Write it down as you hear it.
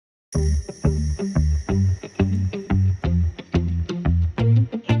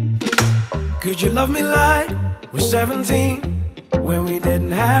Could you love me like we're 17, when we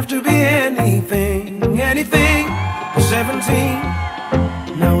didn't have to be anything, anything? We're 17,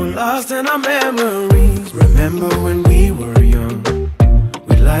 now we're lost in our memories. Remember when we were young,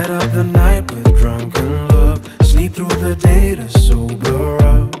 we'd light up the night with drunken love, sleep through the day to sober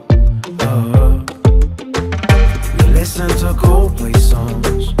up. We listen to Coldplay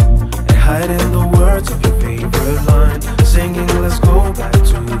songs and hide in the words of your favorite line, singing let's go back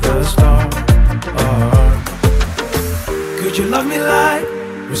to the start. Could you love me like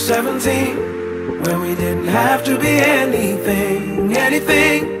we're 17, when we didn't have to be anything,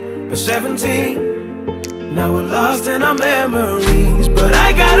 anything but 17? Now we're lost in our memories, but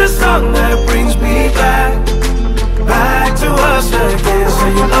I got a song that brings me back, back to us again. So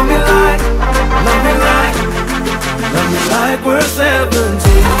you love me like, love me like, love me like we're 17.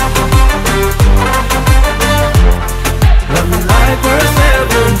 Love me like we're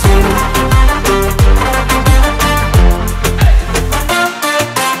 17.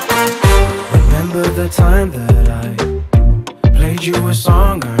 Remember the time that I played you a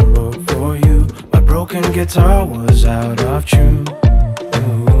song I wrote for you? My broken guitar was out of tune.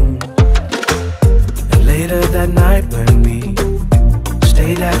 And later that night when we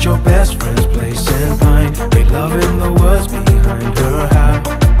stayed at your best friend's place in Pine, made love in the woods behind her house.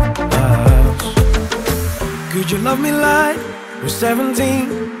 Could you love me like we're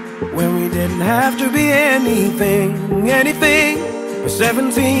 17, when we didn't have to be anything, anything but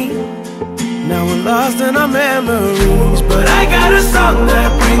 17? Now we're lost in our memories, but I got a song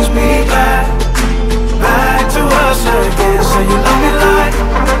that brings me back, back to us again. So you love me like,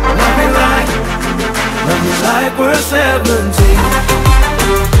 love me like, love me like we're 17.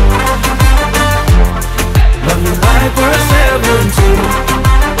 Love me like we're 17.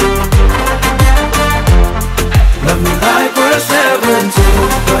 Love me like we're 17.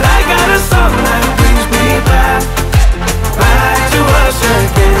 But I got a song that brings me back, back to us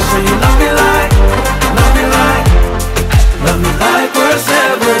again. So you love me like, love me like, love me like we're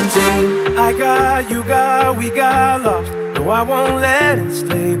 17. I got, you got, we got lost. No, I won't let it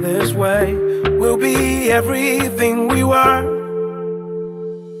stay this way. We'll be everything we were.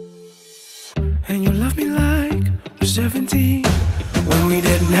 And you love me like we're 17, when we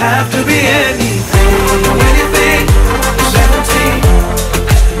didn't have to be anything.